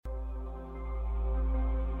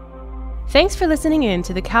Thanks for listening in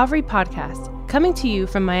to the Calvary Podcast, coming to you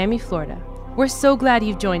from Miami, Florida. We're so glad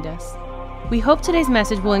you've joined us. We hope today's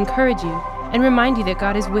message will encourage you and remind you that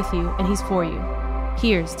God is with you and He's for you.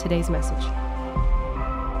 Here's today's message.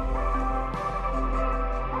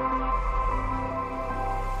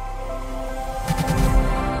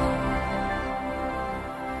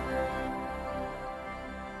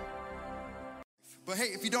 But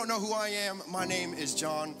hey, if you don't know who I am, my name is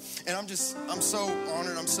John, and I'm so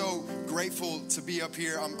honored, I'm so grateful to be up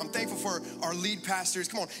here. I'm thankful for our lead pastors.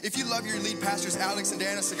 Come on, if you love your lead pastors, Alex and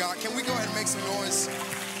Dana Sagat, can we go ahead and make some noise?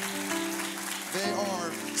 They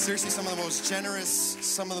are seriously some of the most generous,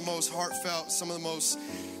 some of the most heartfelt, some of the most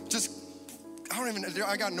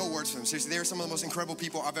I got no words for them. Seriously, they're some of the most incredible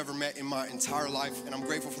people I've ever met in my entire life, and I'm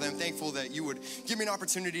grateful for them. Thankful that you would give me an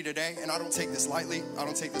opportunity today, and I don't take this lightly. I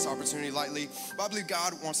don't take this opportunity lightly, but I believe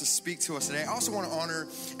God wants to speak to us today. I also want to honor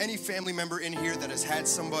any family member in here that has had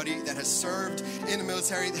somebody that has served in the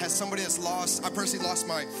military, that has somebody that's lost. I personally lost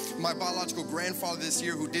my biological grandfather this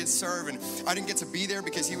year who did serve, and I didn't get to be there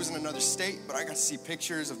because he was in another state, but I got to see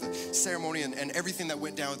pictures of the ceremony and everything that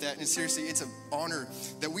went down with that. And seriously, it's an honor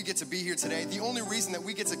that we get to be here today. The only reason that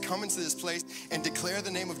we get to come into this place and declare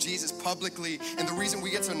the name of Jesus publicly, and the reason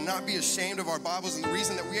we get to not be ashamed of our Bibles, and the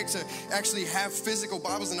reason that we get to actually have physical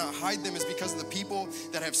Bibles and not hide them, is because of the people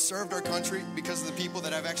that have served our country, because of the people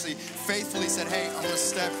that have actually faithfully said, hey, I'm going to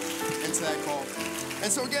step into that call.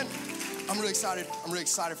 And so again, I'm really excited. I'm really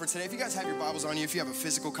excited for today. If you guys have your Bibles on you, if you have a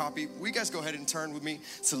physical copy, will you guys go ahead and turn with me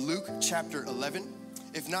to Luke chapter 11?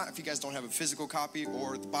 If not, if you guys don't have a physical copy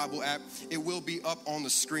or the Bible app, it will be up on the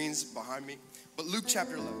screens behind me. But Luke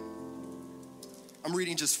chapter 11, I'm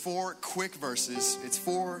reading just 4 quick verses. It's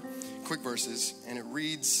 4 quick verses, and it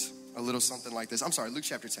reads a little something like this. I'm sorry, Luke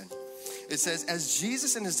chapter 10. It says, as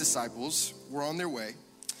Jesus and his disciples were on their way,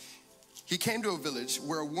 he came to a village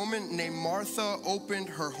where a woman named Martha opened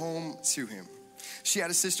her home to him. She had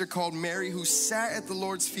a sister called Mary who sat at the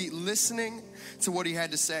Lord's feet listening to what he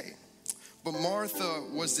had to say. But Martha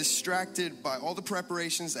was distracted by all the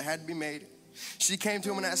preparations that had to be made. She came to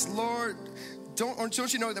him and asked, Lord,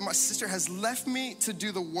 don't you know that my sister has left me to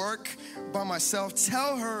do the work by myself?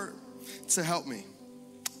 Tell her to help me.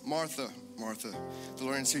 Martha, Martha, the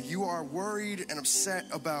Lord answered, you are worried and upset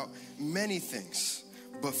about many things,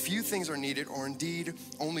 but few things are needed, or indeed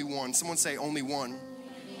only one. Someone say only one.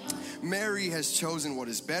 Mary has chosen what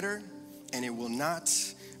is better, and it will not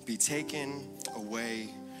be taken away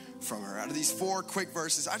from her. Out of these 4 quick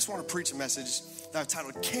verses, I just want to preach a message that I've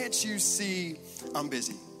titled, Can't You See I'm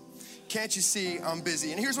Busy? Can't you see I'm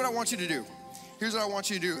busy? And here's what I want you to do. Here's what I want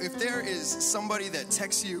you to do. If there is somebody that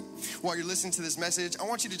texts you while you're listening to this message, I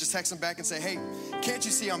want you to just text them back and say, hey, can't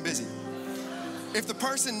you see I'm busy? If the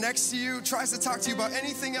person next to you tries to talk to you about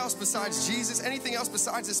anything else besides Jesus, anything else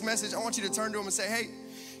besides this message, I want you to turn to them and say, hey,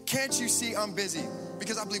 can't you see I'm busy?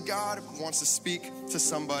 Because I believe God wants to speak to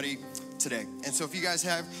somebody today. And so if you guys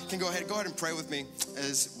can go ahead and pray with me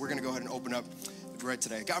as we're going to go ahead and open up right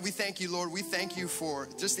today. God, we thank you, Lord. We thank you for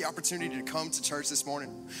just the opportunity to come to church this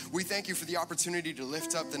morning. We thank you for the opportunity to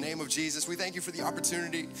lift up the name of Jesus. We thank you for the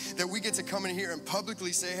opportunity that we get to come in here and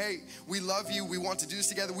publicly say, hey, we love you. We want to do this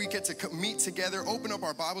together. We get to meet together, open up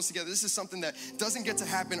our Bibles together. This is something that doesn't get to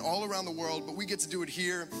happen all around the world, but we get to do it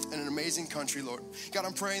here in an amazing country, Lord. God,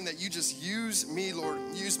 I'm praying that you just use me, Lord.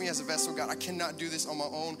 Use me as a vessel. God, I cannot do this on my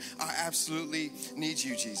own. I absolutely need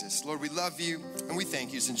you, Jesus. Lord, we love you and we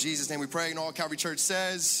thank you. It's in Jesus' name we pray. And all Calvary Church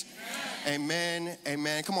says, amen,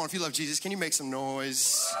 amen. Come on, if you love Jesus, can you make some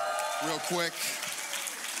noise real quick?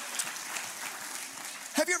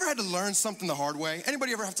 Have you ever had to learn something the hard way?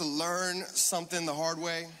 Anybody ever have to learn something the hard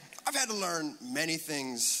way? I've had to learn many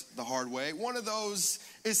things the hard way. One of those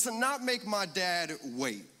is to not make my dad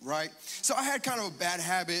wait, right? So I had kind of a bad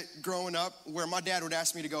habit growing up where my dad would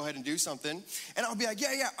ask me to go ahead and do something, and I'll be like,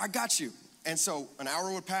 yeah, I got you. And so an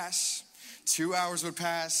hour would pass, 2 hours would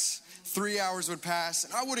pass, 3 hours would pass,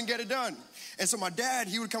 and I wouldn't get it done. And so my dad,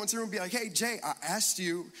 he would come into the room and be like, hey, Jay, I asked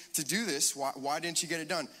you to do this. Why didn't you get it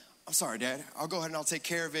done? I'm sorry, Dad. I'll go ahead and I'll take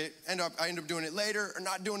care of it. I end up doing it later or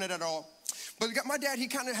not doing it at all. But my dad, he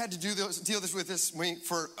kind of had to deal with me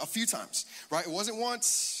for a few times, right? It wasn't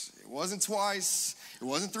once, it wasn't twice, it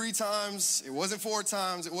wasn't 3 times, it wasn't 4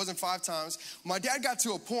 times, it wasn't 5 times. My dad got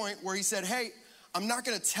to a point where he said, hey, I'm not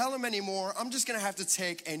going to tell him anymore. I'm just going to have to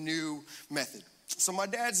take a new method. So my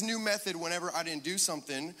dad's new method whenever I didn't do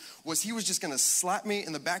something was he was just going to slap me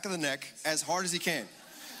in the back of the neck as hard as he can.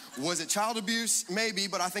 Was it child abuse? Maybe,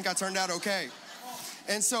 but I think I turned out okay.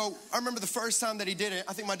 And so I remember the first time that he did it,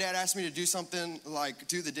 I think my dad asked me to do something like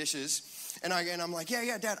do the dishes. And I'm like,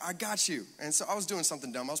 yeah, Dad, I got you. And so I was doing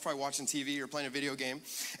something dumb. I was probably watching TV or playing a video game.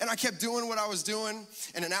 And I kept doing what I was doing.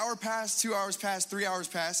 And an hour passed, 2 hours passed, 3 hours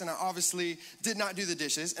passed. And I obviously did not do the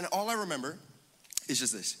dishes. And all I remember is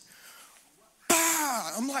just this.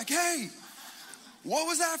 Bah! I'm like, hey, what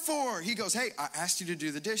was that for? He goes, hey, I asked you to do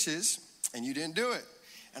the dishes and you didn't do it.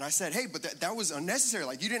 And I said, hey, but that was unnecessary.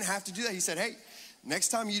 Like, you didn't have to do that. He said, hey, next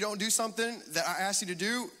time you don't do something that I asked you to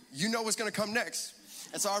do, you know what's gonna come next.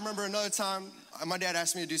 And so I remember another time, my dad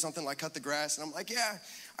asked me to do something like cut the grass. And I'm like, yeah,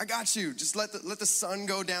 I got you. Just let the sun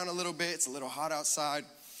go down a little bit. It's a little hot outside.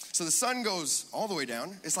 So the sun goes all the way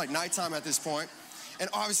down. It's like nighttime at this point. And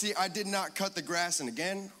obviously I did not cut the grass. And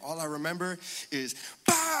again, all I remember is,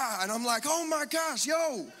 bah! And I'm like, oh my gosh,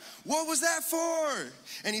 yo, what was that for?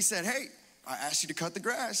 And he said, hey, I asked you to cut the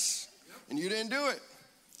grass and you didn't do it.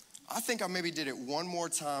 I think I maybe did it one more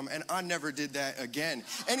time, and I never did that again.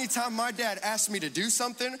 Anytime my dad asked me to do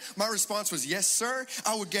something, my response was, yes, sir.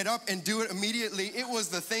 I would get up and do it immediately. It was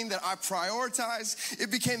the thing that I prioritized. It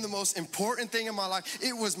became the most important thing in my life.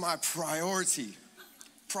 It was my priority.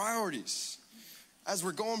 Priorities. As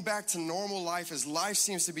we're going back to normal life, as life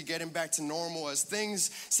seems to be getting back to normal, as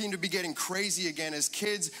things seem to be getting crazy again, as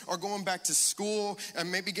kids are going back to school and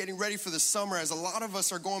maybe getting ready for the summer, as a lot of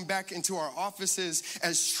us are going back into our offices,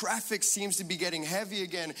 as traffic seems to be getting heavy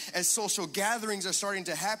again, as social gatherings are starting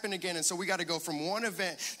to happen again, and so we got to go from one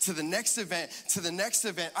event to the next event to the next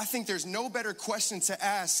event. I think there's no better question to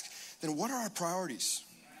ask than, what are our priorities?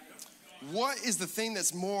 What is the thing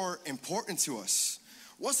that's more important to us?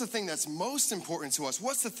 What's the thing that's most important to us?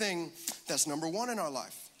 What's the thing that's number one in our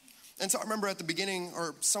life? And so I remember at the beginning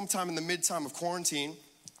or sometime in the mid-time of quarantine,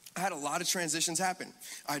 I had a lot of transitions happen.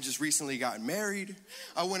 I just recently got married.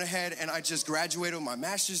 I went ahead and I just graduated with my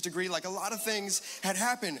master's degree. Like, a lot of things had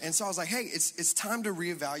happened. And so I was like, hey, it's time to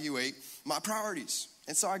reevaluate my priorities.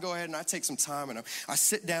 And so I go ahead and I take some time and I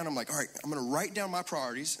sit down. I'm like, all right, I'm going to write down my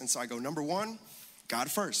priorities. And so I go, number one,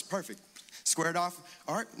 God first. Perfect. Squared off.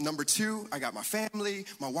 All right, number two, I got my family,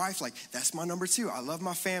 my wife. Like, that's my number two. I love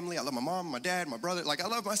my family. I love my mom, my dad, my brother. Like, I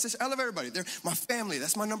love my sister. I love everybody. They're my family.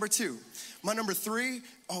 That's my number two. My number three,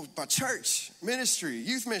 my church, ministry,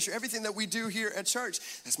 youth ministry, everything that we do here at church.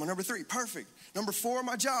 That's my number three. Perfect. Number four,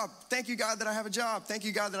 my job. Thank you, God, that I have a job. Thank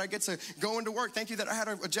you, God, that I get to go into work. Thank you that I had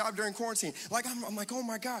a job during quarantine. Like, I'm like, oh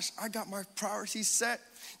my gosh, I got my priorities set.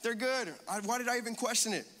 They're good. Why did I even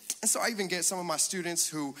question it? And so I even get some of my students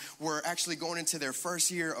who were actually going into their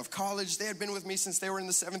first year of college. They had been with me since they were in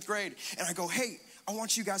the 7th grade. And I go, hey, I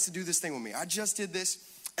want you guys to do this thing with me. I just did this,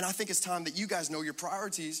 and I think it's time that you guys know your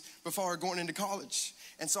priorities before going into college.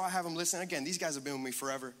 And so I have them listen. Again, these guys have been with me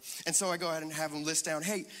forever. And so I go ahead and have them list down,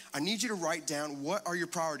 hey, I need you to write down, what are your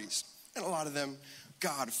priorities? And a lot of them,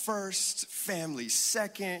 God first, family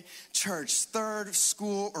second, church third,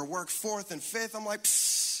 school or work fourth and fifth. I'm like,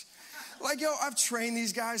 psst. Like, yo, I've trained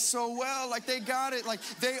these guys so well. Like, they got it. Like,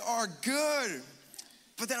 they are good.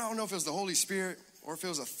 But then I don't know if it was the Holy Spirit or if it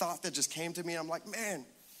was a thought that just came to me. I'm like, man,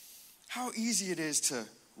 how easy it is to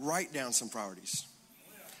write down some priorities.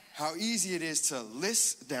 How easy it is to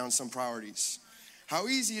list down some priorities. How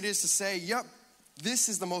easy it is to say, yep, this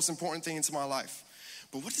is the most important thing into my life.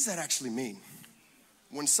 But what does that actually mean?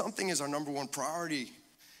 When something is our number one priority,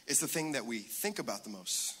 it's the thing that we think about the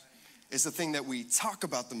most. It's the thing that we talk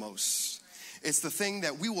about the most. It's the thing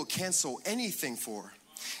that we will cancel anything for.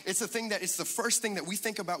 It's the thing that it's the first thing that we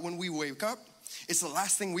think about when we wake up. It's the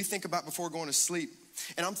last thing we think about before going to sleep.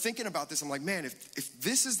 And I'm thinking about this. I'm like, man, if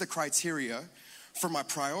this is the criteria for my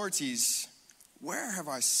priorities, where have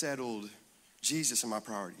I settled Jesus in my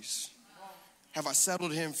priorities? Have I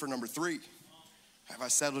settled him for number 3? Have I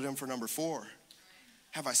settled him for number 4?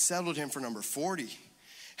 Have I settled him for number 40?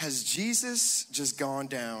 Has Jesus just gone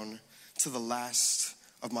down to the last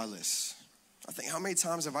of my list? I think, how many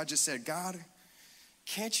times have I just said, God,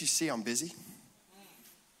 can't you see I'm busy?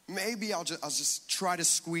 Maybe I'll just try to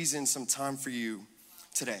squeeze in some time for you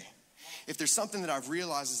today. If there's something that I've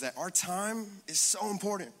realized is that our time is so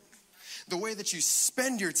important. The way that you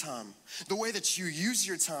spend your time, the way that you use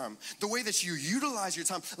your time, the way that you utilize your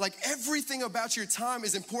time, like, everything about your time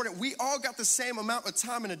is important. We all got the same amount of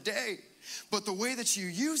time in a day, but the way that you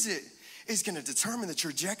use it is going to determine the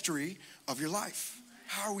trajectory of your life.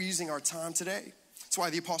 How are we using our time today? That's why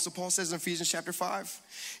the Apostle Paul says in Ephesians chapter 5,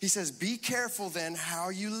 he says, be careful then how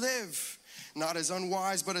you live, not as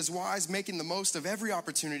unwise, but as wise, making the most of every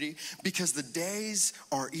opportunity, because the days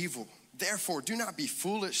are evil. Therefore, do not be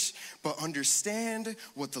foolish, but understand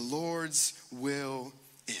what the Lord's will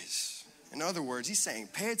is. In other words, he's saying,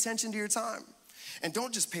 pay attention to your time. And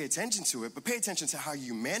don't just pay attention to it, but pay attention to how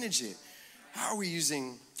you manage it. How are we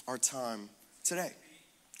using our time today?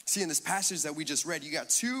 See, in this passage that we just read, you got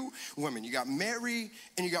two women. You got Mary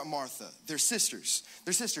and you got Martha. They're sisters.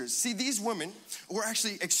 They're sisters. See, these women were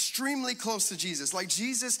actually extremely close to Jesus. Like,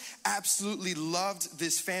 Jesus absolutely loved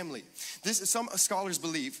this family. Some scholars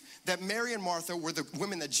believe that Mary and Martha were the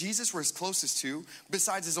women that Jesus was closest to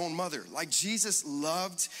besides his own mother. Like, Jesus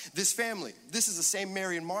loved this family. This is the same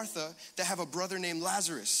Mary and Martha that have a brother named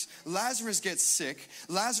Lazarus. Lazarus gets sick.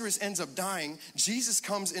 Lazarus ends up dying. Jesus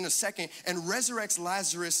comes in a second and resurrects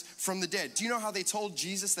Lazarus from the dead. Do you know how they told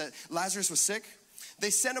Jesus that Lazarus was sick? They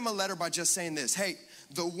sent him a letter by just saying this: hey,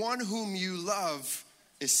 the one whom you love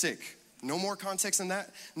is sick. No more context than that,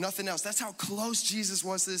 nothing else. That's how close Jesus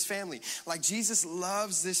was to this family. Like, Jesus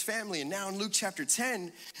loves this family. And now in Luke chapter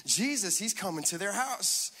 10, Jesus, he's coming to their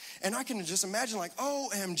house. And I can just imagine, like,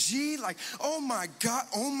 OMG, like, oh my God,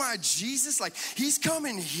 oh my Jesus, like, he's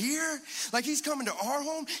coming here, like, he's coming to our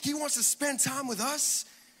home. He wants to spend time with us.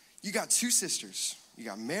 You got two sisters. You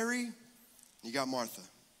got Mary, you got Martha,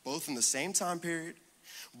 both in the same time period,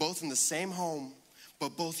 both in the same home,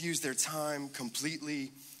 but both use their time completely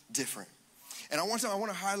different. And I want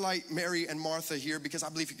to highlight Mary and Martha here because I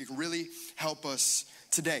believe it can really help us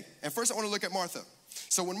today. And first I want to look at Martha.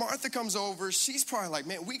 So when Martha comes over, she's probably like,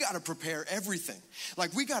 man, we got to prepare everything.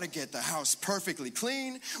 Like, we got to get the house perfectly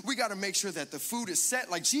clean. We got to make sure that the food is set.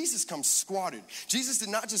 Like, Jesus comes squatted. Jesus did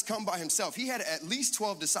not just come by himself. He had at least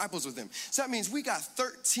 12 disciples with him. So that means we got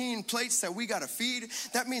 13 plates that we got to feed.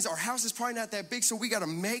 That means our house is probably not that big, so we got to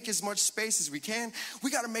make as much space as we can. We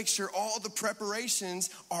got to make sure all the preparations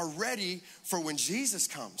are ready for when Jesus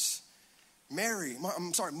comes.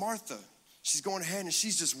 Martha. She's going ahead and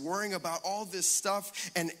she's just worrying about all this stuff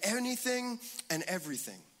and anything and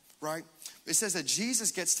everything, right? It says that Jesus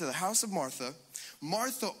gets to the house of Martha.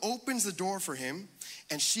 Martha opens the door for him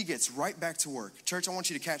and she gets right back to work. Church, I want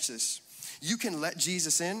you to catch this. You can let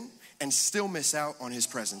Jesus in and still miss out on his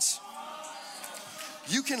presence.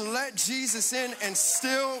 You can let Jesus in and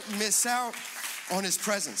still miss out on his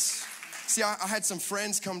presence. See, I had some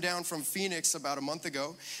friends come down from Phoenix about a month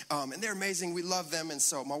ago, and they're amazing. We love them, and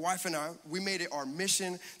so my wife and I, we made it our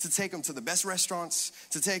mission to take them to the best restaurants,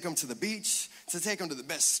 to take them to the beach, to take them to the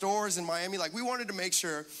best stores in Miami. Like, we wanted to make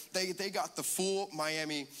sure they got the full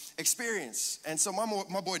Miami experience. And so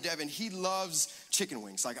my boy Devin, he loves chicken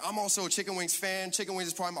wings. Like, I'm also a chicken wings fan. Chicken wings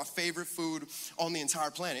is probably my favorite food on the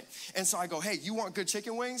entire planet. And so I go, hey, you want good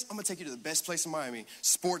chicken wings? I'm gonna take you to the best place in Miami,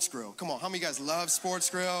 Sports Grill. Come on, how many of you guys love Sports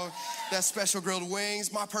Grill? That's special grilled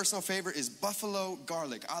wings. My personal favorite is buffalo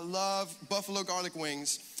garlic. I love buffalo garlic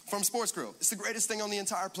wings from Sports Grill. It's the greatest thing on the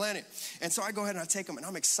entire planet. And so I go ahead and I take them, and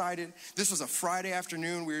I'm excited. This was a Friday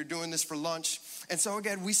afternoon. We were doing this for lunch. And so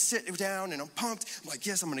again, we sit down, and I'm pumped. I'm like,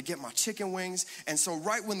 yes, I'm gonna get my chicken wings. And so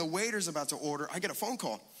right when the waiter's about to order, I get a phone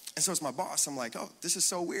call. And so it's my boss. I'm like, oh, this is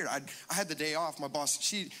so weird. I had the day off. My boss,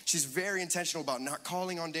 she's very intentional about not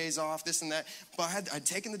calling on days off, this and that. But I'd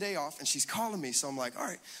taken the day off, and she's calling me. So I'm like, all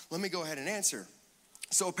right, let me go ahead and answer.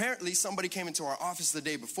 So apparently somebody came into our office the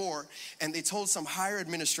day before and they told some higher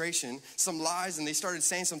administration some lies, and they started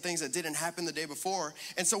saying some things that didn't happen the day before.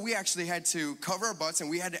 And so we actually had to cover our butts and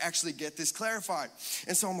we had to actually get this clarified.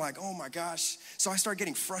 And so I'm like, oh my gosh. So I start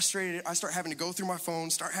getting frustrated. I start having to go through my phone,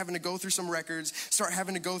 start having to go through some records, start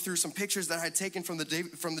having to go through some pictures that I had taken from the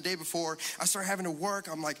day before. I start having to work.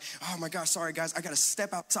 I'm like, oh my gosh, sorry guys. I got to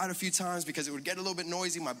step outside a few times because it would get a little bit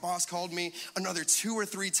noisy. My boss called me another 2 or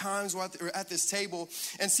 3 times while at this table.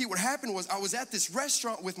 And see, what happened was I was at this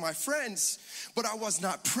restaurant with my friends, but I was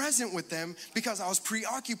not present with them because I was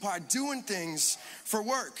preoccupied doing things for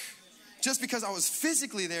work. Just because I was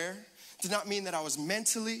physically there did not mean that I was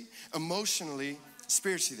mentally, emotionally,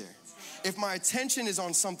 spiritually there. If my attention is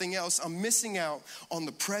on something else, I'm missing out on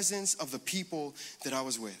the presence of the people that I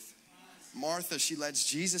was with. Martha, she lets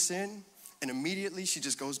Jesus in, and immediately she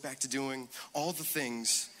just goes back to doing all the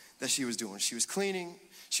things that she was doing. She was cleaning,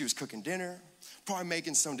 she was cooking dinner, probably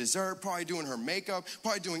making some dessert, probably doing her makeup,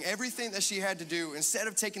 probably doing everything that she had to do. Instead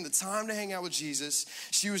of taking the time to hang out with Jesus,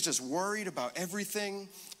 she was just worried about everything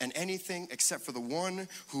and anything except for the one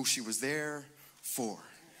who she was there for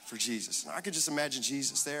Jesus. And I could just imagine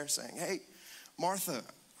Jesus there saying, hey, Martha,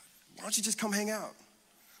 why don't you just come hang out?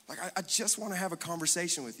 Like, I just want to have a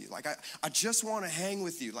conversation with you. Like, I just want to hang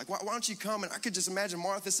with you. Like, why don't you come? And I could just imagine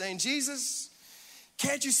Martha saying, Jesus,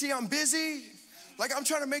 can't you see I'm busy? Like, I'm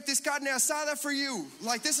trying to make this carne asada for you.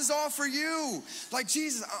 Like, this is all for you. Like,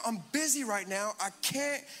 Jesus, I'm busy right now. I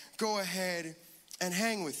can't go ahead and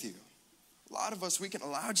hang with you. A lot of us, we can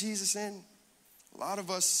allow Jesus in. A lot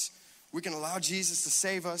of us, we can allow Jesus to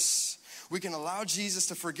save us. We can allow Jesus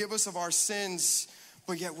to forgive us of our sins,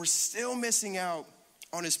 but yet we're still missing out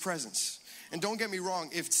on his presence. And don't get me wrong,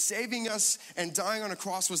 if saving us and dying on a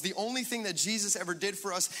cross was the only thing that Jesus ever did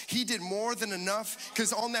for us, he did more than enough,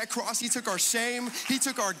 because on that cross, he took our shame, he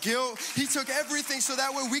took our guilt, he took everything so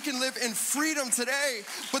that way we can live in freedom today.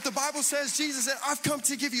 But the Bible says, Jesus said, I've come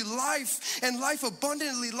to give you life and life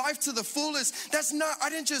abundantly, life to the fullest. I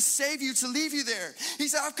didn't just save you to leave you there. He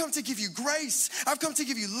said, I've come to give you grace. I've come to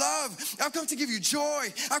give you love. I've come to give you joy.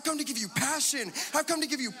 I've come to give you passion. I've come to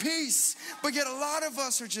give you peace. But yet a lot of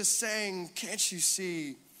us are just saying, can't you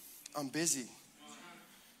see I'm busy?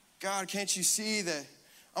 God, can't you see that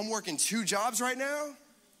I'm working 2 jobs right now?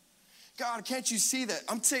 God, can't you see that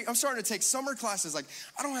I'm starting to take summer classes? Like,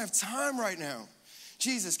 I don't have time right now.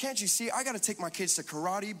 Jesus, can't you see? I got to take my kids to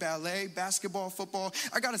karate, ballet, basketball, football.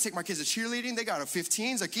 I got to take my kids to cheerleading. They got a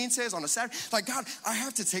 15s, a 15s on a Saturday. Like, God, I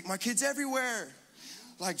have to take my kids everywhere.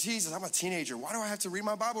 Like, Jesus, I'm a teenager. Why do I have to read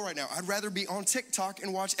my Bible right now? I'd rather be on TikTok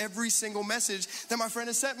and watch every single message that my friend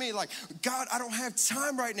has sent me. Like, God, I don't have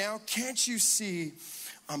time right now. Can't you see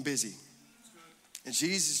I'm busy? And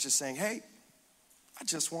Jesus is just saying, hey, I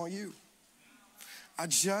just want you. I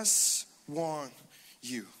just want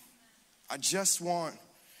you. I just want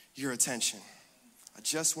your attention. I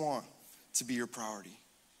just want to be your priority.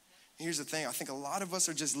 And here's the thing. I think a lot of us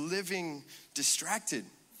are just living distracted.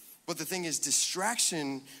 But the thing is,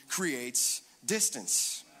 distraction creates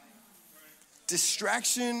distance.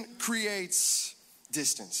 Distraction creates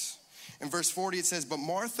distance. In verse 40, it says, but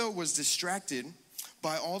Martha was distracted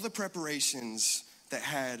by all the preparations that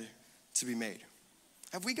had to be made.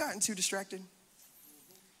 Have we gotten too distracted?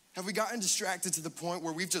 Have we gotten distracted to the point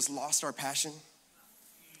where we've just lost our passion?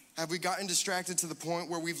 Have we gotten distracted to the point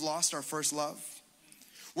where we've lost our first love?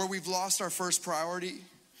 Where we've lost our first priority?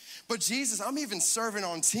 But Jesus, I'm even serving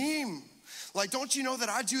on team. Like, don't you know that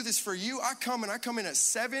I do this for you? I come in at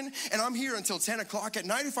 7 and I'm here until 10 o'clock at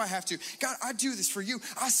night if I have to. God, I do this for you.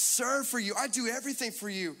 I serve for you. I do everything for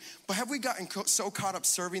you. But have we gotten so caught up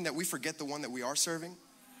serving that we forget the one that we are serving?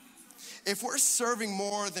 If we're serving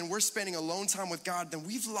more than we're spending alone time with God, then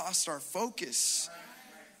we've lost our focus,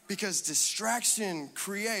 because distraction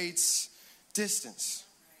creates distance.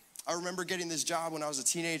 I remember getting this job when I was a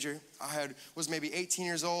teenager. I was maybe 18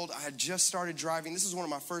 years old. I had just started driving. This was one of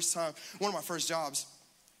my first jobs.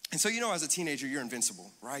 And so, as a teenager, you're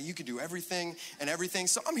invincible, right? You could do everything and everything.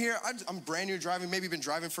 So I'm here, I'm brand new driving, maybe been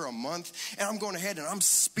driving for a month, and I'm going ahead and I'm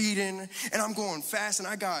speeding and I'm going fast, and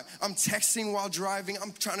I'm texting while driving.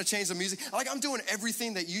 I'm trying to change the music. Like, I'm doing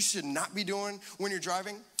everything that you should not be doing when you're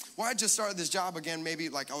driving. Well, I just started this job again,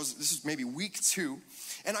 this is maybe week 2.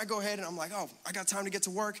 And I go ahead and I'm like, oh, I got time to get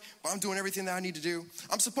to work, but I'm doing everything that I need to do.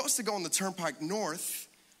 I'm supposed to go on the turnpike north,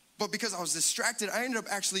 but because I was distracted, I ended up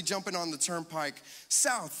actually jumping on the turnpike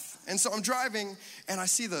south. And so I'm driving and I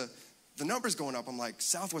see the numbers going up. I'm like,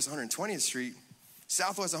 Southwest 120th Street,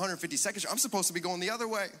 Southwest 152nd Street. I'm supposed to be going the other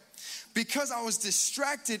way. Because I was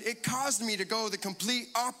distracted, it caused me to go the complete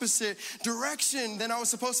opposite direction than I was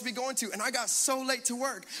supposed to be going to. And I got so late to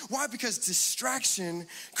work. Why? Because distraction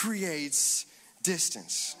creates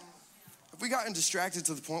distance. Have we gotten distracted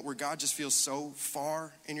to the point where God just feels so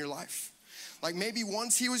far in your life? Like, maybe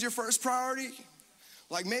once he was your first priority.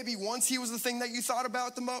 Like, maybe once he was the thing that you thought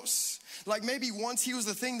about the most. Like, maybe once he was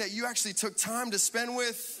the thing that you actually took time to spend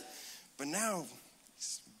with. But now,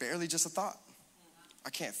 it's barely just a thought. I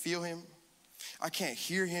can't feel him. I can't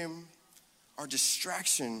hear him. Our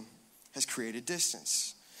distraction has created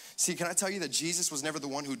distance. See, can I tell you that Jesus was never the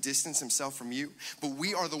one who distanced himself from you, but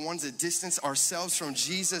we are the ones that distance ourselves from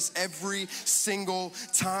Jesus every single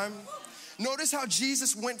time. Notice how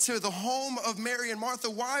Jesus went to the home of Mary and Martha.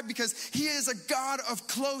 Why? Because he is a God of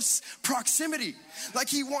close proximity. Like,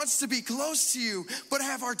 he wants to be close to you, but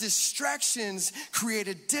have our distractions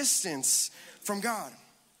created distance from God?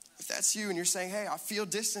 If that's you and you're saying, hey, I feel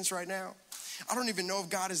distance right now. I don't even know if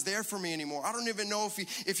God is there for me anymore. I don't even know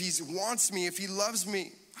if he wants me, if he loves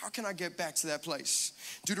me. How can I get back to that place?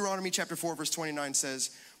 Deuteronomy chapter 4, verse 29 says,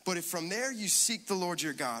 but if from there you seek the Lord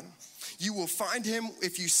your God, you will find him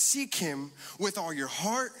if you seek him with all your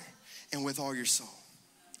heart and with all your soul.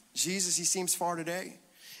 Jesus, he seems far today.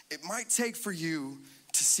 It might take for you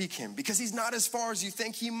to seek him, because he's not as far as you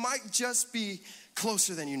think. He might just be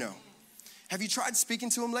closer than you know. Have you tried speaking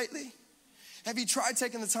to him lately? Have you tried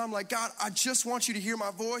taking the time like, God, I just want you to hear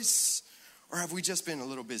my voice? Or have we just been a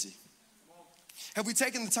little busy? Have we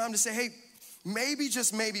taken the time to say, hey, maybe,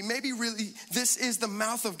 just maybe really this is the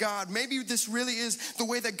mouth of God. Maybe this really is the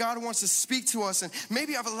way that God wants to speak to us. And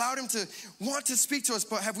maybe I've allowed him to want to speak to us,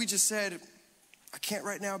 but have we just said, I can't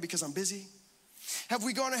right now because I'm busy? Have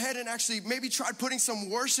we gone ahead and actually maybe tried putting some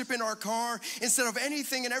worship in our car instead of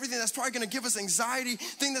anything and everything that's probably going to give us anxiety,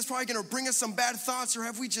 thing that's probably going to bring us some bad thoughts? Or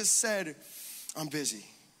have we just said, I'm busy?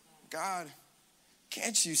 God,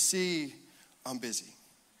 can't you see I'm busy?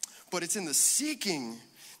 But it's in the seeking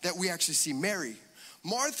that we actually see Mary.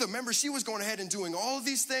 Martha, remember, she was going ahead and doing all of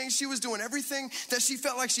these things. She was doing everything that she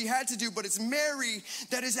felt like she had to do, but it's Mary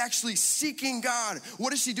that is actually seeking God.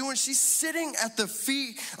 What is she doing? She's sitting at the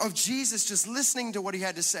feet of Jesus, just listening to what he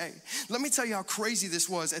had to say. Let me tell you how crazy this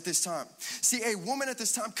was at this time. See, a woman at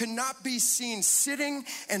this time could not be seen sitting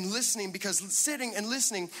and listening, because sitting and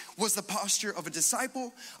listening was the posture of a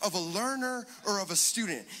disciple, of a learner, or of a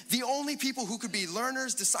student. The only people who could be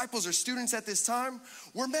learners, disciples, or students at this time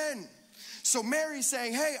were men. So Mary's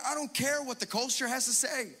saying, hey, I don't care what the culture has to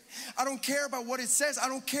say. I don't care about what it says. I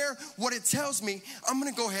don't care what it tells me. I'm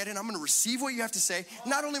going to go ahead and I'm going to receive what you have to say.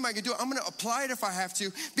 Not only am I going to do it, I'm going to apply it if I have to,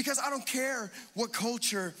 because I don't care what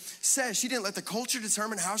culture says. She didn't let the culture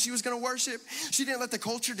determine how she was going to worship. She didn't let the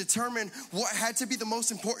culture determine what had to be the most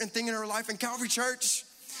important thing in her life. In Calvary Church,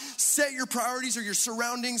 set your priorities, or your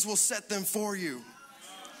surroundings will set them for you.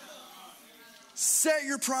 Set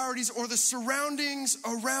your priorities, or the surroundings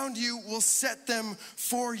around you will set them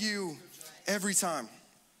for you every time.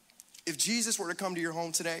 If Jesus were to come to your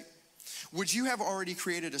home today, would you have already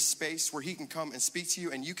created a space where he can come and speak to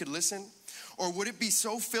you and you could listen? Or would it be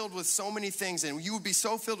so filled with so many things, and you would be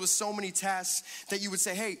so filled with so many tasks that you would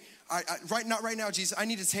say, hey, right now, Jesus, I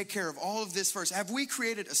need to take care of all of this first. Have we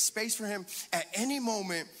created a space for him at any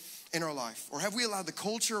moment in our life? Or have we allowed the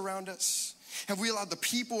culture around us? Have we allowed the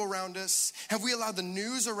people around us? Have we allowed the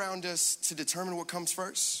news around us to determine what comes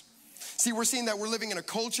first? See, we're seeing that we're living in a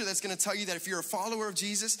culture that's going to tell you that if you're a follower of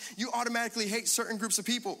Jesus, you automatically hate certain groups of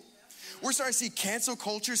people. We're starting to see cancel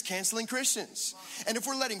cultures canceling Christians. And if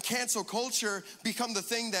we're letting cancel culture become the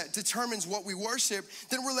thing that determines what we worship,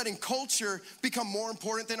 then we're letting culture become more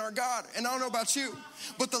important than our God. And I don't know about you,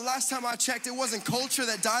 but the last time I checked, it wasn't culture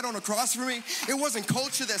that died on a cross for me. It wasn't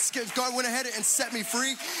culture that God went ahead and set me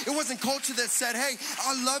free. It wasn't culture that said, hey,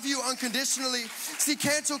 I love you unconditionally. See,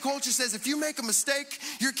 cancel culture says if you make a mistake,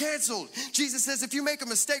 you're canceled. Jesus says if you make a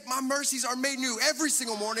mistake, my mercies are made new every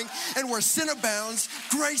single morning. And where sin abounds,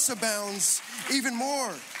 grace abounds even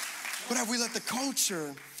more. But have we let the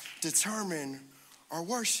culture determine our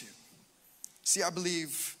worship? See, I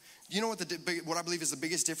believe, you know what I believe is the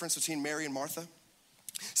biggest difference between Mary and Martha?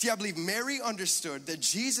 See, I believe Mary understood that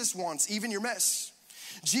Jesus wants even your mess.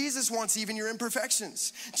 Jesus wants even your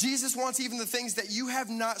imperfections. Jesus wants even the things that you have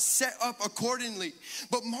not set up accordingly.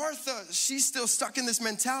 But Martha, she's still stuck in this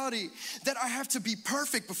mentality that I have to be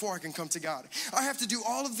perfect before I can come to God. I have to do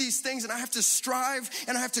all of these things, and I have to strive,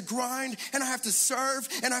 and I have to grind, and I have to serve,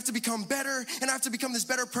 and I have to become better, and I have to become this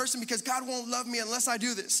better person, because God won't love me unless I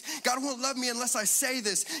do this. God won't love me unless I say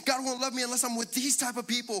this. God won't love me unless I'm with these type of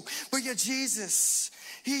people. But yet Jesus,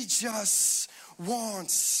 he just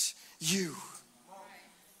wants you.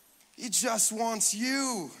 He just wants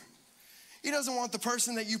you. He doesn't want the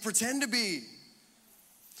person that you pretend to be.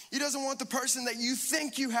 He doesn't want the person that you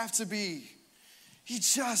think you have to be. He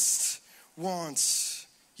just wants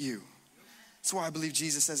you. That's why I believe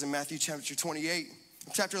Jesus says in Matthew chapter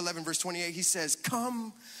 11, verse 28, he says,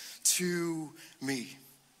 come to me,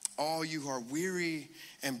 all you who are weary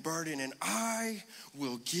and burdened, and I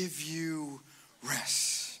will give you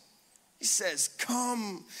rest. He says,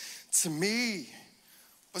 come to me.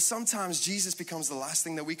 But sometimes Jesus becomes the last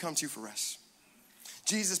thing that we come to for rest.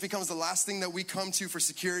 Jesus becomes the last thing that we come to for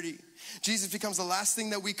security. Jesus becomes the last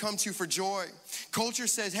thing that we come to for joy. Culture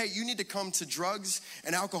says, hey, you need to come to drugs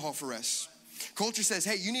and alcohol for rest. Culture says,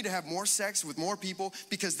 hey, you need to have more sex with more people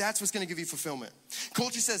because that's what's going to give you fulfillment.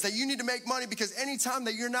 Culture says that you need to make money because anytime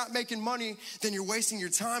that you're not making money, then you're wasting your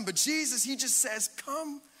time. But Jesus, he just says,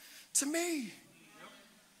 come to me.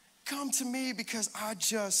 Come to me because I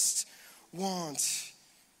just want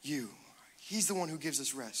you. He's the one who gives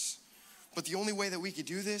us rest. But the only way that we could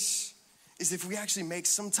do this is if we actually make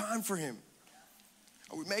some time for him.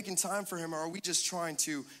 Are we making time for him, or are we just trying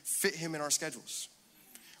to fit him in our schedules?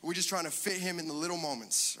 Are we just trying to fit him in the little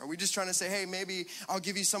moments? Are we just trying to say, hey, maybe I'll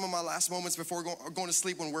give you some of my last moments before going to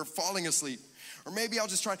sleep when we're falling asleep? Or maybe I'll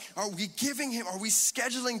just try. Are we giving him, are we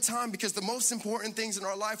scheduling time? Because the most important things in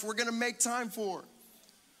our life we're going to make time for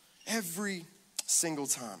every single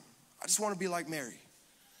time. I just want to be like Mary.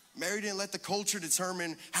 Mary didn't let the culture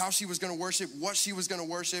determine how she was going to worship, what she was going to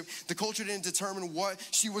worship. The culture didn't determine what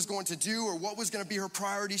she was going to do or what was going to be her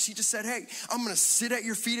priority. She just said, hey, I'm going to sit at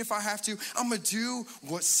your feet if I have to. I'm going to do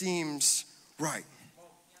what seems right.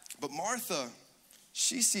 But Martha,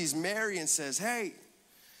 she sees Mary and says, hey,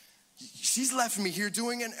 She's left me here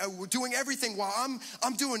doing everything while I'm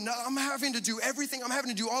having to do everything. I'm having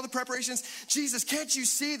to do all the preparations. Jesus, can't you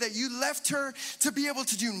see that you left her to be able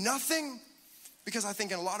to do nothing? Because I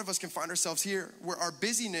think a lot of us can find ourselves here where our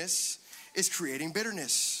busyness is creating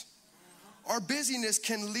bitterness. Our busyness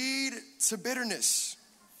can lead to bitterness.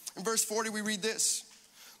 In verse 40, we read this.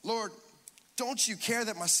 Lord, don't you care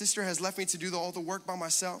that my sister has left me to do all the work by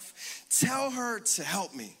myself? Tell her to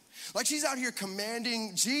help me. Like, she's out here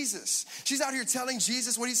commanding Jesus. She's out here telling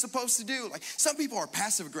Jesus what he's supposed to do. Like, some people are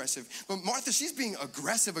passive aggressive, but Martha, she's being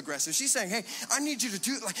aggressive. She's saying, hey, I need you to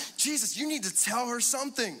do, like, Jesus, you need to tell her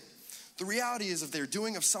something. The reality is, if they're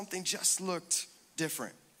doing of something just looked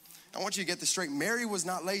different. I want you to get this straight. Mary was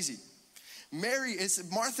not lazy.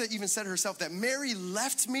 Martha even said herself that Mary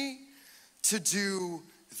left me to do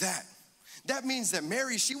that. That means that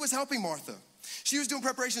Mary, she was helping Martha. She was doing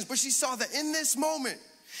preparations, but she saw that in this moment,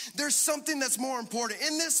 there's something that's more important.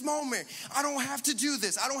 In this moment, I don't have to do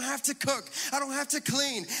this. I don't have to cook. I don't have to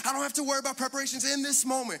clean. I don't have to worry about preparations in this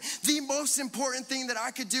moment. The most important thing that I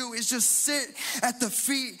could do is just sit at the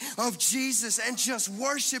feet of Jesus and just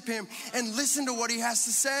worship him and listen to what he has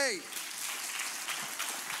to say.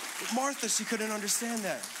 But Martha, she couldn't understand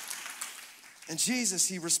that. And Jesus,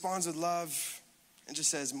 he responds with love and just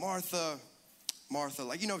says, Martha, Martha.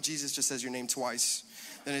 Like, if Jesus just says your name twice,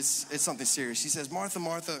 then it's something serious. He says, Martha,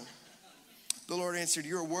 Martha. The Lord answered,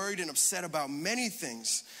 you are worried and upset about many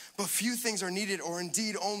things, but few things are needed, or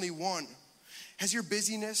indeed only one. Has your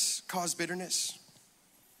busyness caused bitterness?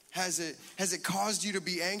 Has it caused you to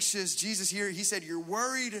be anxious? Jesus here, he said, you're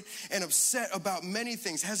worried and upset about many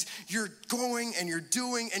things. Has your going and your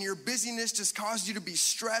doing and your busyness just caused you to be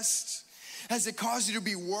stressed? Has it caused you to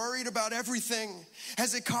be worried about everything?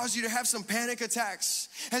 Has it caused you to have some panic attacks?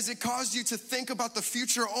 Has it caused you to think about the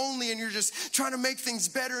future only, and you're just trying to make things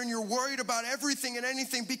better, and you're worried about everything and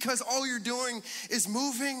anything because all you're doing is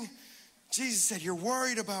moving? Jesus said, you're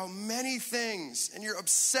worried about many things and you're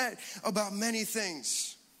upset about many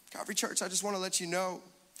things. Calvary Church, I just want to let you know,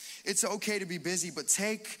 it's okay to be busy, but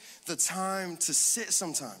take the time to sit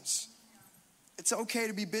sometimes. It's okay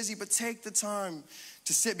to be busy, but take the time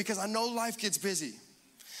to sit, because I know life gets busy.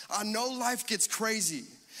 I know life gets crazy.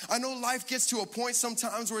 I know life gets to a point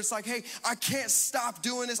sometimes where it's like, hey, I can't stop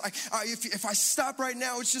doing this. If I stop right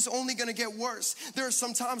now, it's just only gonna get worse. There are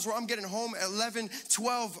some times where I'm getting home at 11,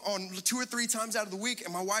 12 on 2 or 3 times out of the week,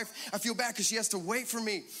 and my wife, I feel bad because she has to wait for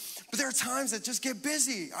me. But there are times that just get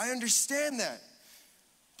busy. I understand that.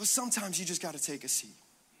 But sometimes you just gotta take a seat.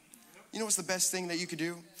 You know what's the best thing that you could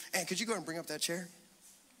do? And could you go ahead and bring up that chair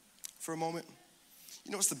for a moment?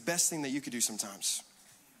 You know what's the best thing that you could do sometimes?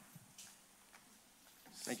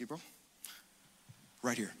 Thank you, bro.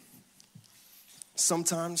 Right here.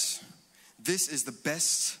 Sometimes this is the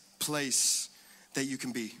best place that you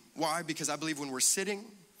can be. Why? Because I believe when we're sitting,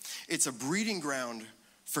 it's a breeding ground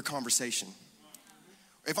for conversation.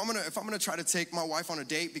 If I'm gonna try to take my wife on a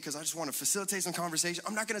date because I just want to facilitate some conversation,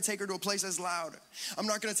 I'm not gonna take her to a place that's loud. I'm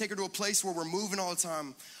not gonna take her to a place where we're moving all the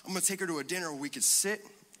time. I'm gonna take her to a dinner where we could sit,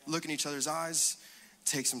 look in each other's eyes,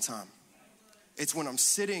 take some time. It's when I'm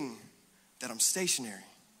sitting that I'm stationary.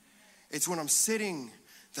 It's when I'm sitting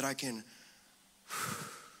that I can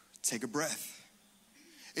take a breath.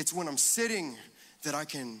 It's when I'm sitting that I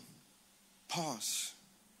can pause.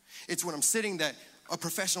 It's when I'm sitting that a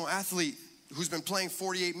professional athlete who's been playing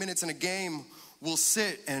 48 minutes in a game will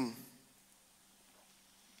sit and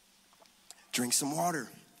drink some water.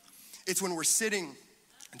 It's when we're sitting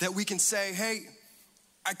that we can say, hey,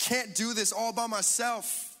 I can't do this all by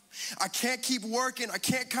myself. I can't keep working. I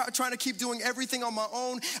can't try to keep doing everything on my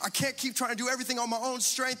own. I can't keep trying to do everything on my own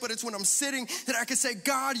strength, but it's when I'm sitting that I can say,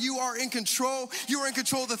 God, you are in control. You are in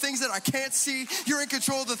control of the things that I can't see. You're in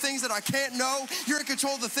control of the things that I can't know. You're in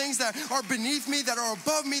control of the things that are beneath me, that are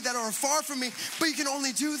above me, that are far from me. But you can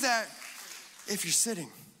only do that if you're sitting.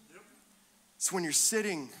 It's when you're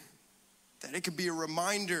sitting that it could be a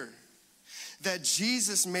reminder that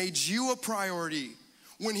Jesus made you a priority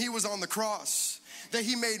when he was on the cross. That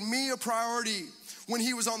he made me a priority when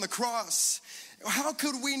he was on the cross. How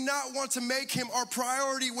could we not want to make him our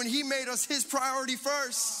priority when he made us his priority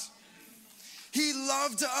first? He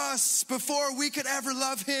loved us before we could ever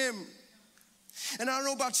love him. And I don't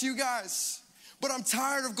know about you guys, but I'm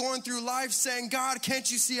tired of going through life saying, God, can't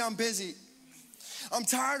you see I'm busy? I'm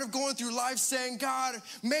tired of going through life saying, God,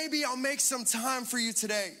 maybe I'll make some time for you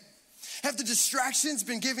today. Have the distractions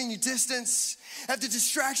been giving you distance? Have the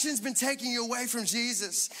distractions been taking you away from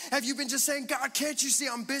Jesus? Have you been just saying, God, can't you see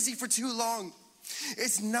I'm busy for too long?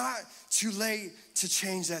 It's not too late to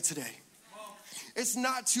change that today. It's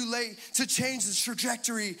not too late to change the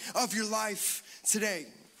trajectory of your life today.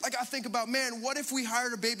 Like I think about, man, what if we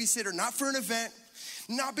hired a babysitter, not for an event,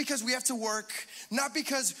 not because we have to work, not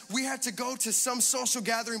because we had to go to some social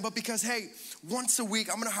gathering, but because, hey, once a week,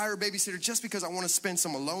 I'm gonna hire a babysitter just because I wanna spend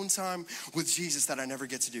some alone time with Jesus that I never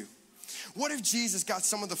get to do. What if Jesus got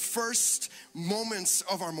some of the first moments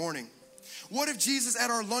of our morning? What if Jesus at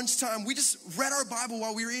our lunchtime, we just read our Bible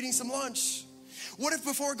while we were eating some lunch? What if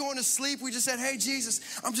before going to sleep, we just said, hey,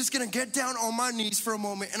 Jesus, I'm just gonna get down on my knees for a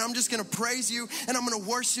moment and I'm just gonna praise you and I'm gonna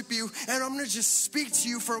worship you and I'm gonna just speak to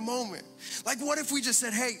you for a moment. Like what if we just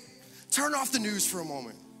said, hey, turn off the news for a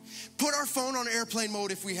moment. Put our phone on airplane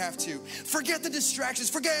mode if we have to. Forget the distractions,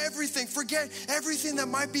 forget everything that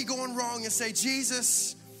might be going wrong and say,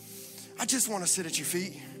 Jesus, I just wanna sit at your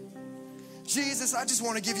feet. Jesus, I just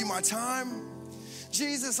wanna give you my time.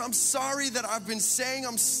 Jesus, I'm sorry that I've been saying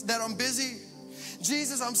that I'm busy.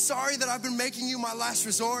 Jesus, I'm sorry that I've been making you my last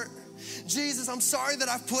resort. Jesus, I'm sorry that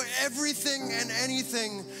I've put everything and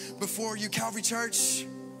anything before you. Calvary Church,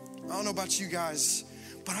 I don't know about you guys,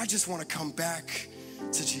 but I just want to come back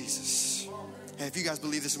to Jesus. Hey, if you guys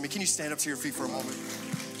believe this with me, can you stand up to your feet for a moment?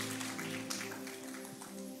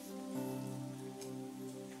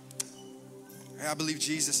 Hey, I believe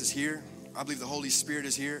Jesus is here. I believe the Holy Spirit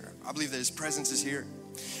is here. I believe that His presence is here.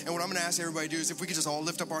 And what I'm gonna ask everybody to do is if we could just all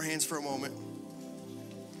lift up our hands for a moment.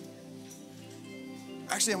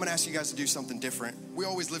 Actually, I'm gonna ask you guys to do something different. We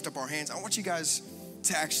always lift up our hands. I want you guys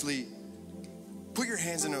to actually put your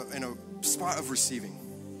hands in a spot of receiving.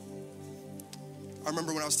 I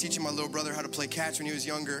remember when I was teaching my little brother how to play catch when he was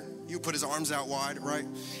younger, he would put his arms out wide, right?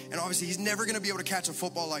 And obviously he's never gonna be able to catch a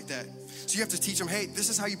football like that. So you have to teach him, hey, this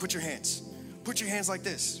is how you put your hands. Put your hands like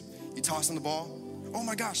this. You toss in the ball. Oh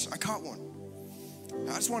my gosh, I caught one.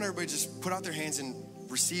 I just want everybody to just put out their hands in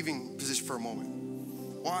receiving position for a moment.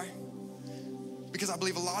 Why? Because I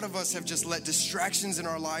believe a lot of us have just let distractions in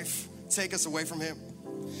our life take us away from Him.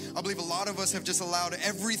 I believe a lot of us have just allowed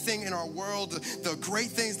everything in our world, the great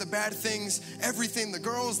things, the bad things, everything, the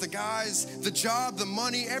girls, the guys, the job, the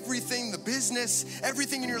money, everything, the business,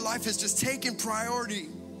 everything in your life has just taken priority.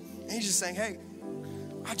 And He's just saying, hey,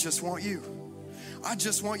 I just want you. I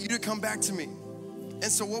just want you to come back to me. And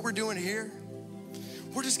so what we're doing here,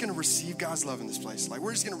 we're just gonna receive God's love in this place. Like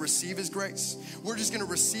we're just gonna receive His grace. We're just gonna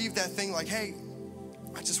receive that thing like, hey,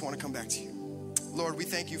 I just wanna come back to you. Lord, we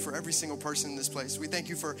thank you for every single person in this place. We thank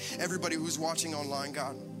you for everybody who's watching online,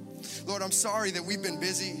 God. Lord, I'm sorry that we've been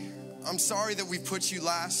busy. I'm sorry that we've put you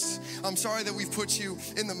last. I'm sorry that we've put you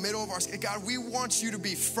in the middle of our, God, we want you to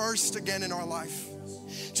be first again in our life.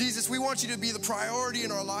 Jesus, we want you to be the priority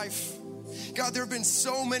in our life. God, there have been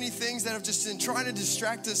so many things that have just been trying to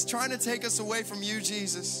distract us, trying to take us away from you,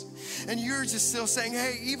 Jesus. And you're just still saying,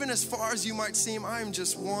 hey, even as far as you might seem, I am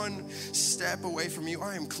just one step away from you.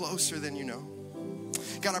 I am closer than you know.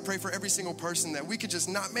 God, I pray for every single person that we could just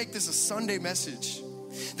not make this a Sunday message.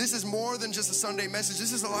 This is more than just a Sunday message.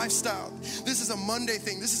 This is a lifestyle. This is a Monday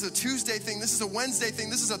thing. This is a Tuesday thing. This is a Wednesday thing.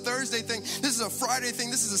 This is a Thursday thing. This is a Friday thing.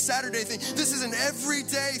 This is a Saturday thing. This is an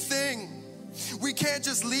everyday thing. We can't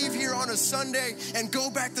just leave here on a Sunday and go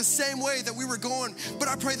back the same way that we were going. But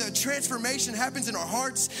I pray that transformation happens in our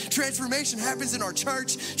hearts. Transformation happens in our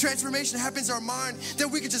church. Transformation happens in our mind. That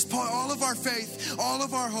we could just put all of our faith, all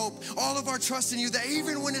of our hope, all of our trust in you. That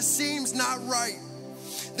even when it seems not right,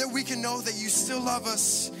 that we can know that you still love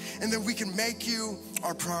us and that we can make you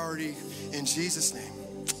our priority. In Jesus' name,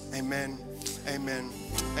 amen, amen,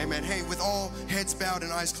 amen. Hey, with all heads bowed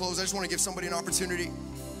and eyes closed, I just want to give somebody an opportunity.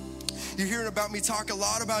 You're hearing about me talk a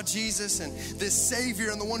lot about Jesus and this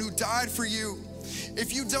Savior and the one who died for you.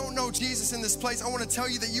 If you don't know Jesus in this place, I want to tell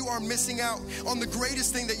you that you are missing out on the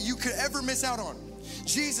greatest thing that you could ever miss out on.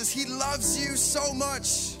 Jesus, He loves you so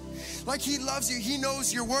much. Like He loves you. He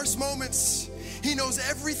knows your worst moments. He knows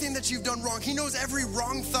everything that you've done wrong. He knows every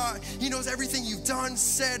wrong thought. He knows everything you've done,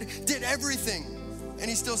 said, did everything. And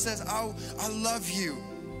He still says, I love you.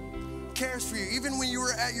 Cares for you. Even when you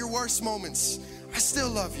were at your worst moments, I still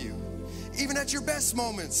love you. Even at your best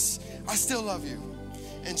moments, I still love you.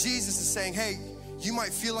 And Jesus is saying, hey, you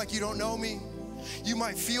might feel like you don't know me. You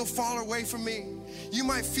might feel far away from me. You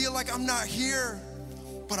might feel like I'm not here,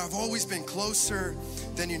 but I've always been closer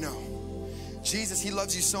than you know. Jesus, He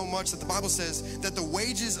loves you so much that the Bible says that the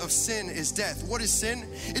wages of sin is death. What is sin?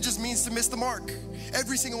 It just means to miss the mark.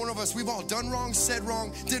 Every single one of us, we've all done wrong, said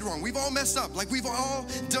wrong, did wrong. We've all messed up. Like we've all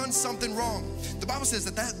done something wrong. The Bible says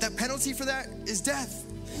that penalty for that is death.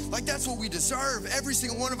 Like that's what we deserve. Every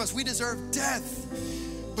single one of us, we deserve death.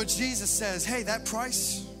 But Jesus says, hey, that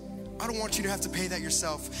price, I don't want you to have to pay that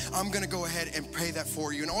yourself. I'm gonna go ahead and pay that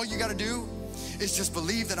for you. And all you gotta do is just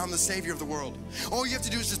believe that I'm the Savior of the world. All you have to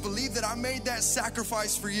do is just believe that I made that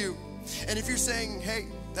sacrifice for you. And if you're saying, hey,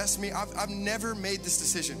 That's me. I've never made this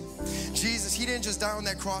decision. Jesus, he didn't just die on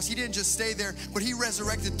that cross. He didn't just stay there, but he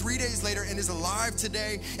resurrected 3 days later and is alive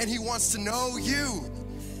today, and he wants to know you.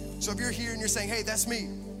 So if you're here and you're saying, hey, that's me.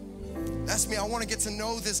 That's me. I want to get to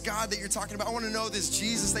know this God that you're talking about. I want to know this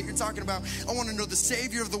Jesus that you're talking about. I want to know the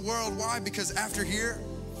Savior of the world. Why? Because after here,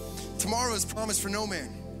 tomorrow is promised for no man.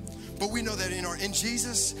 But we know that in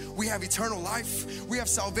Jesus, we have eternal life, we have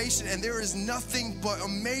salvation, and there is nothing but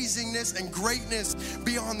amazingness and greatness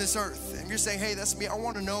beyond this earth. And you're saying, hey, that's me. I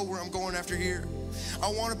want to know where I'm going after here.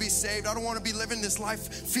 I want to be saved. I don't want to be living this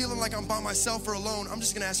life feeling like I'm by myself or alone. I'm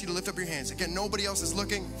just going to ask you to lift up your hands. Again, nobody else is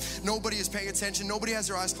looking. Nobody is paying attention. Nobody has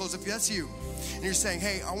their eyes closed. If that's you, and you're saying,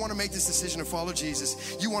 hey, I want to make this decision to follow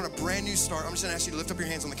Jesus. You want a brand new start. I'm just going to ask you to lift up your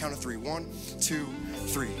hands on the count of 3. 1, 2,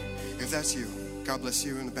 3. If that's you, God bless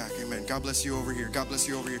you in the back. Amen. God bless you over here. God bless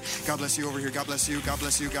you over here. God bless you over here. God bless you. God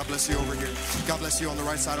bless you. God bless you over here. God bless you on the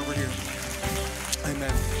right side over here.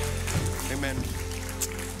 Amen. Amen.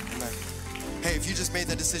 Amen. Hey, if you just made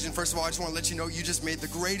that decision, first of all, I just want to let you know you just made the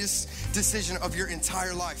greatest decision of your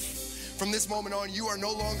entire life. From this moment on, you are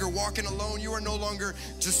no longer walking alone. You are no longer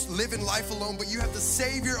just living life alone, but you have the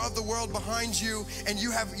Savior of the world behind you, and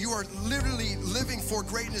you are literally living for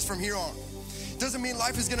greatness from here on. Doesn't mean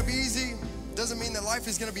life is going to be easy. Doesn't mean that life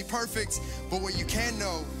is going to be perfect, but what you can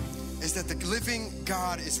know is that the living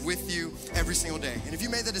God is with you every single day. And if you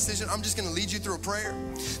made that decision, I'm just going to lead you through a prayer.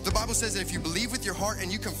 The Bible says that if you believe with your heart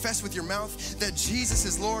and you confess with your mouth that Jesus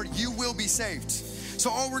is Lord, you will be saved. So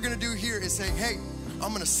all we're going to do here is say, hey, I'm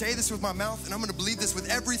going to say this with my mouth, and I'm going to believe this with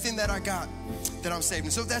everything that I got, that I'm saved.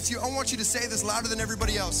 And so if that's you, I want you to say this louder than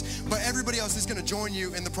everybody else, but everybody else is going to join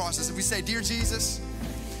you in the process. If we say, dear Jesus,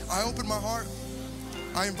 I open my heart.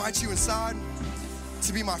 I invite you inside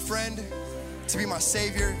to be my friend, to be my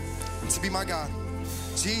Savior, to be my God.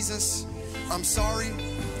 Jesus, I'm sorry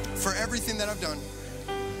for everything that I've done.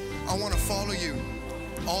 I want to follow you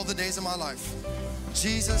all the days of my life.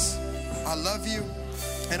 Jesus, I love you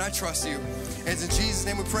and I trust you. And it's in Jesus'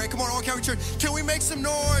 name we pray. Come on, all Calvary Church, can we make some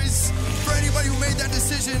noise for anybody who made that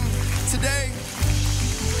decision today?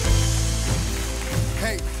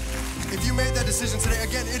 Hey, if you made that decision today,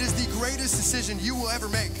 again, it is the greatest decision you will ever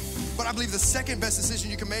make. But I believe the second best decision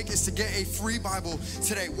you can make is to get a free Bible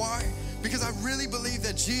today. Why? Because I really believe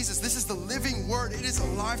that Jesus, this is the living word. It is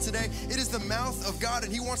alive today. It is the mouth of God,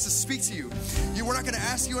 and he wants to speak to you. We're not going to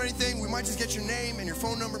ask you anything. We might just get your name and your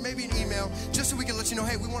phone number, maybe an email, just so we can let you know,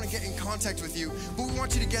 hey, we want to get in contact with you. But we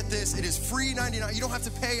want you to get this. It is free $99. You don't have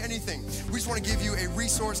to pay anything. We just want to give you a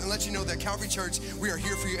resource and let you know that Calvary Church, we are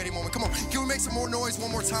here for you any moment. Come on, can we make some more noise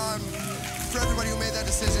one more time for everybody who made that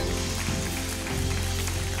decision?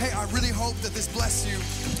 Hey, I really hope that this blessed you,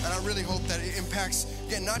 and I really hope that it impacts,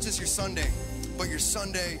 again, not just your Sunday, but your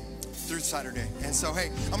Sunday through Saturday. And so, hey,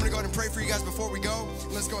 I'm going to go ahead and pray for you guys before we go.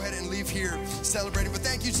 Let's go ahead and leave here celebrating. But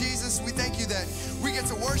thank you, Jesus. We thank you that we get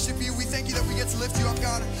to worship you. We thank you that we get to lift you up,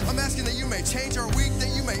 God. I'm asking that you may change our week, that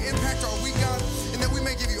you may impact our week, God, and that we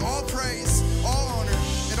may give you all praise, all honor,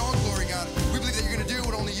 and all glory, God. We believe that you're going to do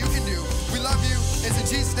what only you can do. We love you. It's in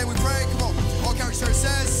Jesus' name we pray. Come on. All Calvary Church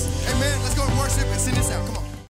says, amen. Let's go and worship and sing this out. Come on.